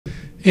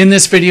In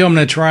this video, I'm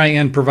going to try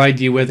and provide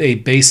you with a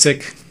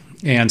basic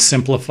and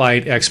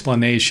simplified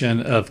explanation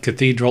of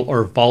cathedral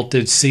or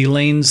vaulted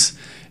ceilings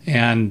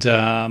and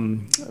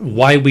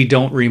why we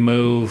don't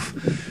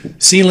remove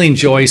ceiling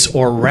joists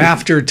or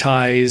rafter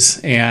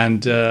ties,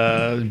 and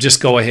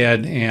just go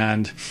ahead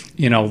and,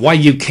 why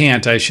you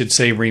can't, I should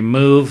say,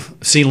 remove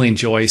ceiling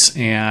joists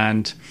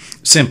and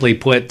simply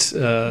put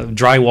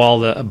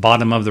drywall the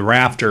bottom of the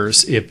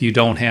rafters if you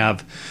don't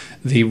have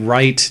the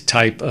right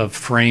type of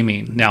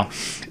framing. Now,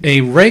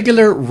 a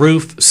regular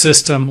roof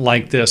system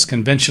like this,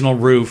 conventional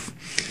roof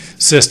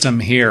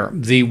system here,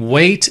 the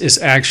weight is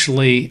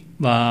actually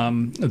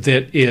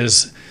that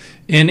is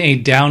in a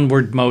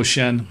downward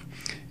motion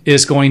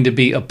is going to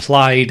be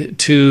applied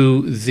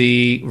to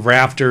the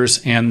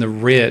rafters and the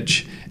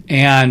ridge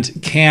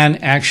and can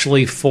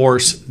actually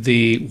force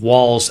the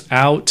walls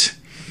out.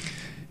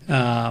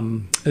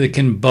 It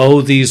can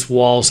bow these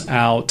walls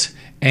out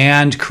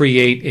and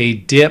create a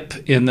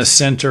dip in the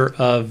center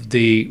of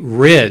the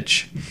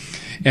ridge.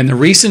 And the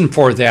reason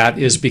for that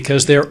is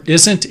because there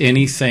isn't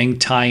anything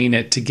tying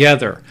it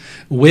together.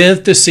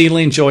 With the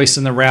ceiling joists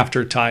and the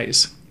rafter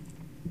ties,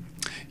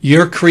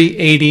 you're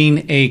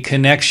creating a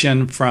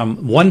connection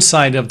from one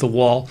side of the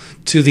wall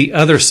to the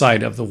other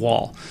side of the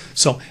wall.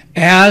 So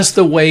as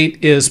the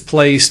weight is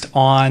placed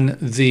on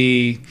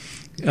the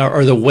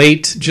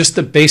weight, just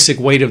the basic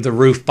weight of the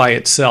roof by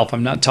itself,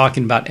 I'm not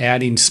talking about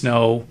adding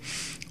snow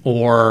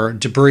or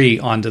debris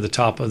onto the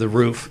top of the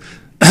roof.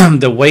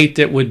 The weight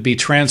that would be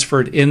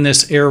transferred in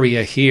this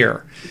area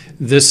here,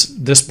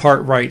 this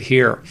part right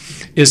here,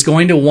 is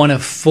going to want to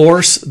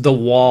force the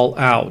wall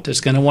out. It's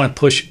going to want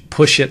to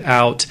push it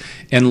out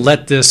and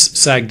let this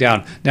sag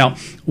down. Now,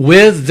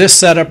 with this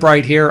setup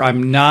right here,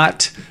 I'm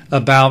not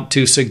about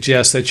to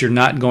suggest that you're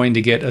not going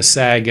to get a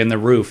sag in the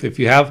roof. If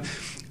you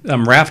have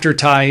rafter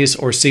ties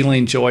or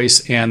ceiling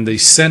joists and the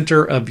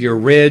center of your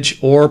ridge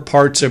or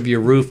parts of your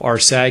roof are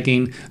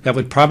sagging, that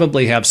would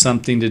probably have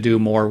something to do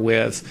more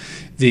with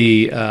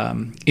the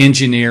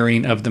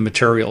engineering of the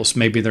materials.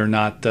 Maybe they're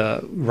not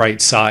the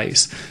right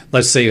size.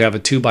 Let's say you have a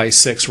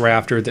 2x6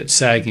 rafter that's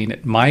sagging.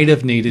 It might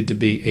have needed to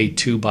be a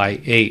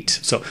 2x8.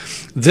 So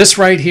this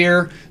right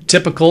here,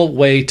 typical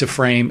way to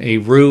frame a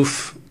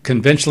roof,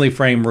 conventionally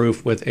framed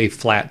roof with a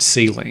flat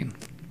ceiling.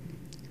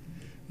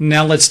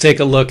 Now let's take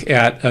a look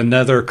at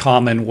another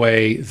common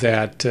way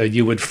that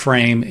you would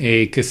frame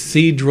a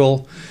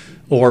cathedral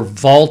or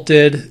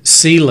vaulted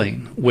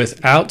ceiling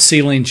without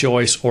ceiling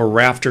joists or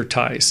rafter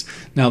ties.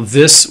 Now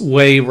this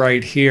way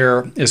right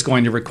here is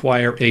going to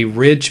require a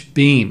ridge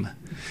beam.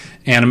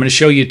 And I'm going to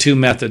show you two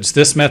methods.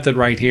 This method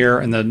right here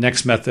and the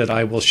next method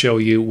I will show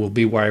you will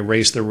be where I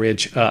raise the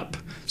ridge up.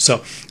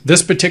 So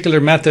this particular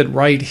method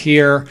right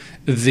here,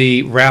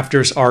 the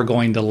rafters are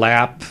going to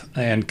lap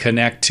and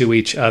connect to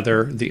each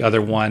other. The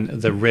other one,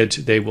 the ridge,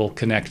 they will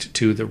connect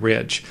to the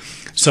ridge.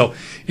 So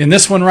in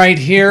this one right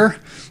here,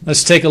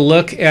 let's take a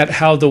look at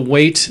how the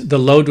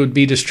load would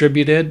be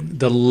distributed.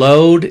 The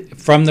load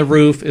from the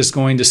roof is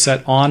going to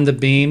set on the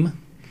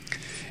beam,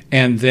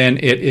 and then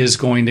it is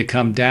going to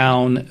come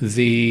down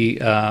the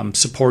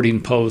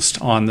supporting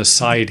post on the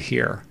side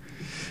here.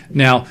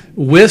 Now,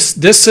 with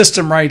this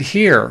system right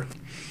here,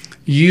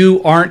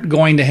 you aren't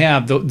going to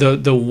have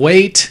the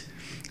weight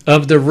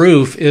of the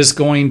roof is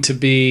going to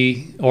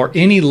be, or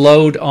any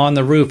load on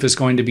the roof is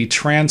going to be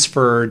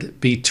transferred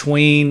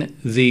between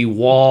the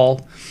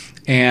wall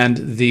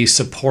and the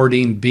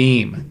supporting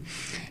beam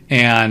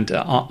and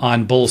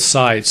on both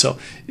sides. So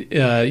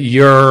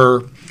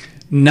you're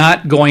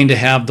not going to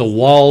have the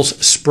walls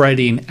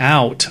spreading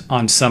out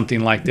on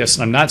something like this.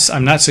 And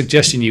I'm not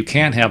suggesting you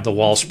can't have the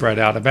wall spread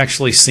out. I've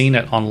actually seen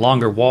it on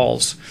longer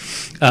walls.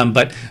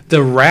 But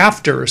the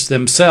rafters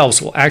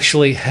themselves will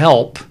actually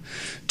help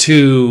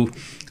to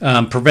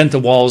prevent the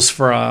walls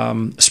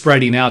from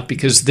spreading out,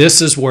 because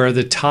this is where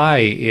the tie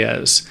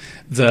is.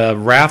 The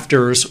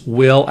rafters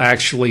will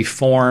actually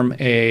form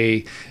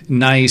a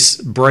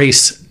nice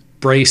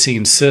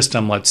bracing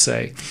system, let's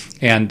say,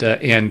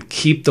 and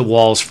keep the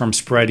walls from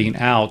spreading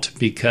out,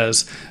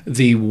 because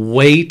the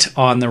weight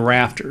on the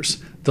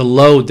rafters, the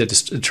load that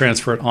is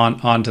transferred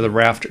onto the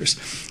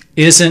rafters,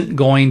 isn't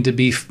going to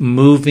be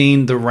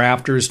moving the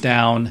rafters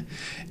down,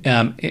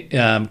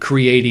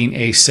 creating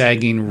a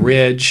sagging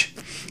ridge,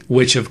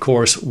 which of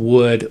course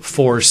would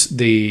force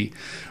the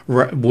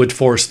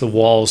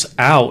walls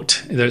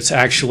out. That's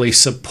actually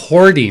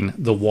supporting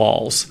the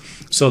walls.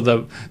 So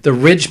the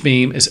ridge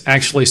beam is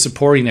actually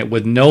supporting it.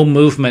 With no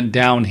movement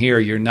down here,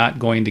 you're not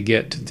going to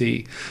get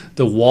the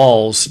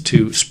walls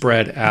to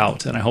spread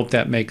out. And I hope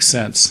that makes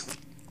sense.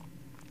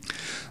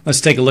 Let's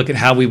take a look at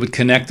how we would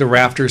connect the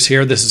rafters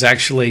here. This is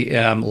actually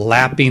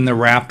lapping the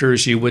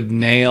rafters. You would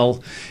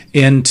nail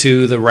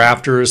into the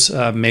rafters,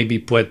 maybe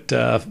put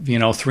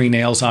 3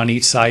 nails on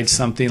each side,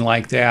 something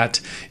like that,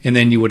 and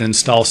then you would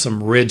install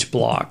some ridge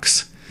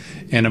blocks.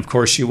 And of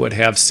course you would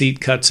have seat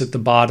cuts at the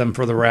bottom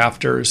for the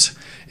rafters,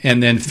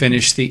 and then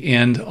finish the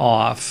end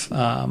off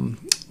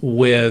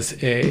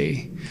with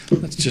a,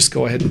 let's just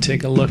go ahead and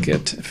take a look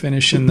at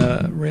finishing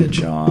the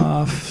ridge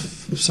off.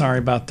 Sorry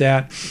about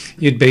that.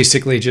 You'd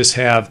basically just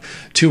have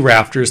two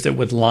rafters that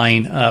would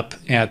line up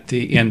at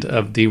the end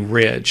of the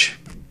ridge.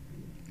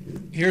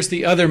 Here's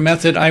the other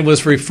method I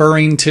was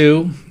referring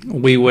to.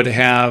 We would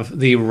have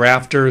the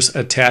rafters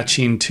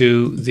attaching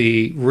to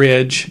the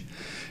ridge,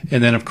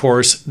 and then of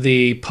course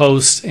the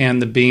posts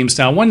and the beams.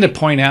 Now I wanted to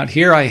point out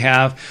here I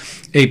have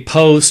a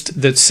post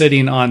that's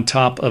sitting on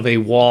top of a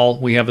wall.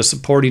 We have a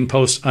supporting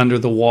post under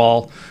the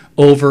wall.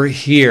 Over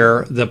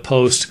here the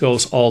post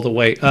goes all the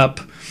way up.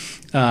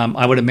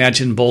 I would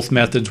imagine both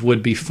methods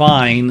would be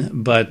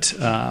fine, but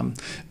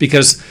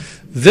because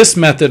this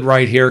method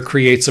right here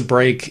creates a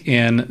break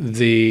in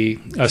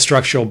a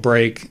structural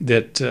break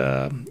that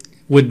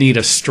would need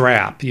a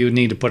strap. You would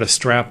need to put a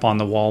strap on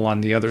the wall on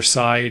the other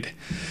side.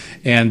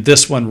 And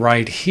this one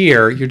right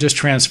here, you're just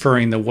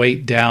transferring the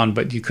weight down,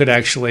 but you could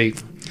actually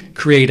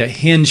create a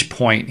hinge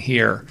point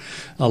here.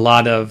 A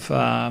lot of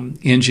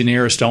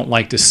engineers don't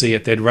like to see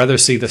it. They'd rather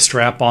see the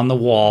strap on the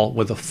wall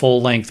with a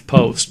full-length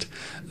post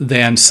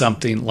than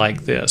something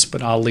like this,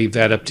 but I'll leave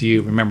that up to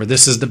you. Remember,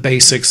 this is the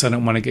basics. I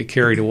don't want to get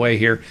carried away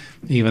here,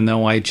 even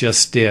though I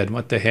just did.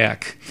 What the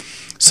heck?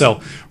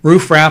 So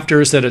roof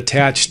rafters that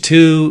attach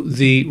to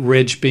the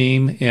ridge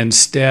beam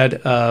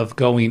instead of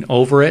going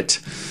over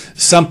it.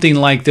 Something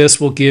like this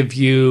will give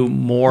you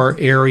more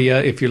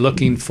area if you're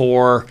looking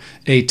for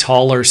a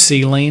taller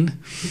ceiling.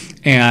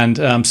 And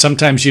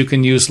sometimes you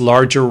can use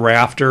larger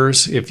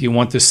rafters if you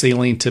want the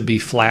ceiling to be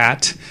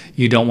flat.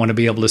 You don't want to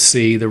be able to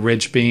see the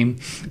ridge beam.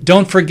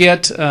 Don't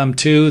forget,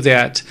 too,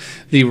 that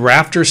the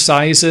rafter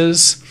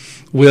sizes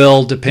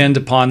will depend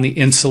upon the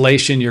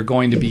insulation you're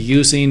going to be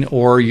using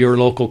or your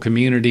local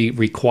community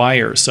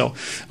requires. So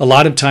a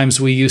lot of times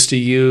we used to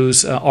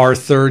use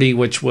R30,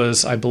 which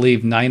was, I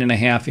believe,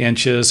 9.5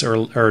 inches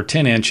or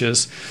 10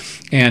 inches,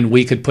 and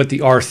we could put the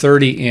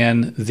R30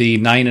 in the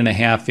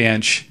 9.5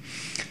 inch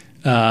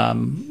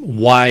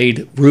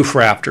wide roof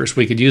rafters.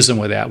 We could use them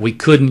with that. We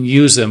couldn't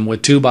use them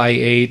with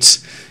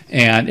 2x8s,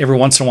 and every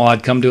once in a while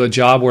I'd come to a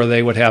job where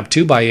they would have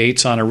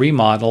 2x8s on a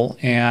remodel,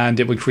 and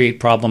it would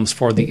create problems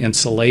for the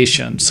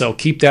insulation. So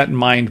keep that in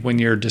mind when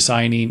you're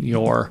designing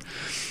your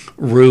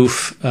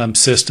roof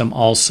system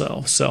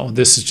also. So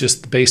this is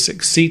just the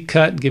basic seat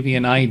cut, give you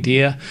an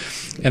idea.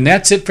 And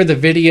that's it for the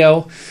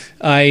video.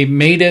 I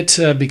made it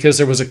because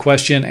there was a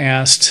question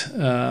asked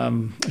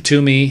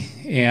to me,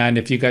 and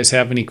if you guys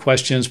have any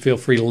questions, feel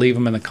free to leave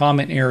them in the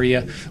comment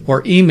area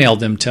or email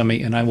them to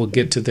me, and I will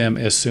get to them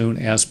as soon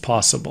as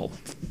possible.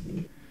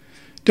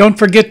 Don't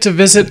forget to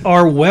visit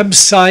our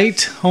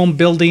website,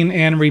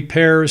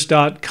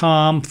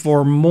 homebuildingandrepairs.com,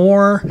 for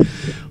more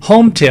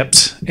home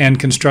tips and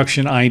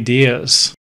construction ideas.